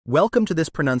Welcome to this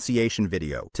pronunciation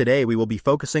video. Today we will be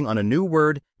focusing on a new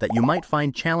word that you might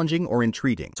find challenging or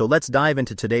intriguing. So let's dive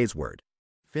into today's word.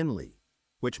 Finley,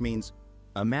 which means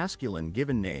a masculine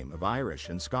given name of Irish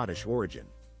and Scottish origin.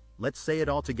 Let's say it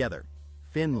all together.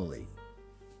 Finley.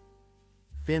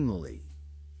 Finley.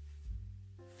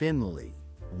 Finley.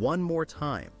 One more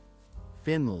time.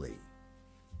 Finley.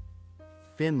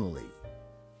 Finley.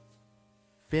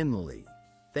 Finley.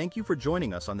 Thank you for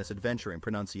joining us on this adventure in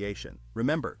pronunciation.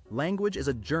 Remember, language is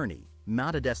a journey,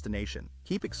 not a destination.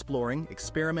 Keep exploring,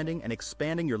 experimenting, and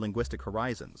expanding your linguistic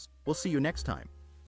horizons. We'll see you next time.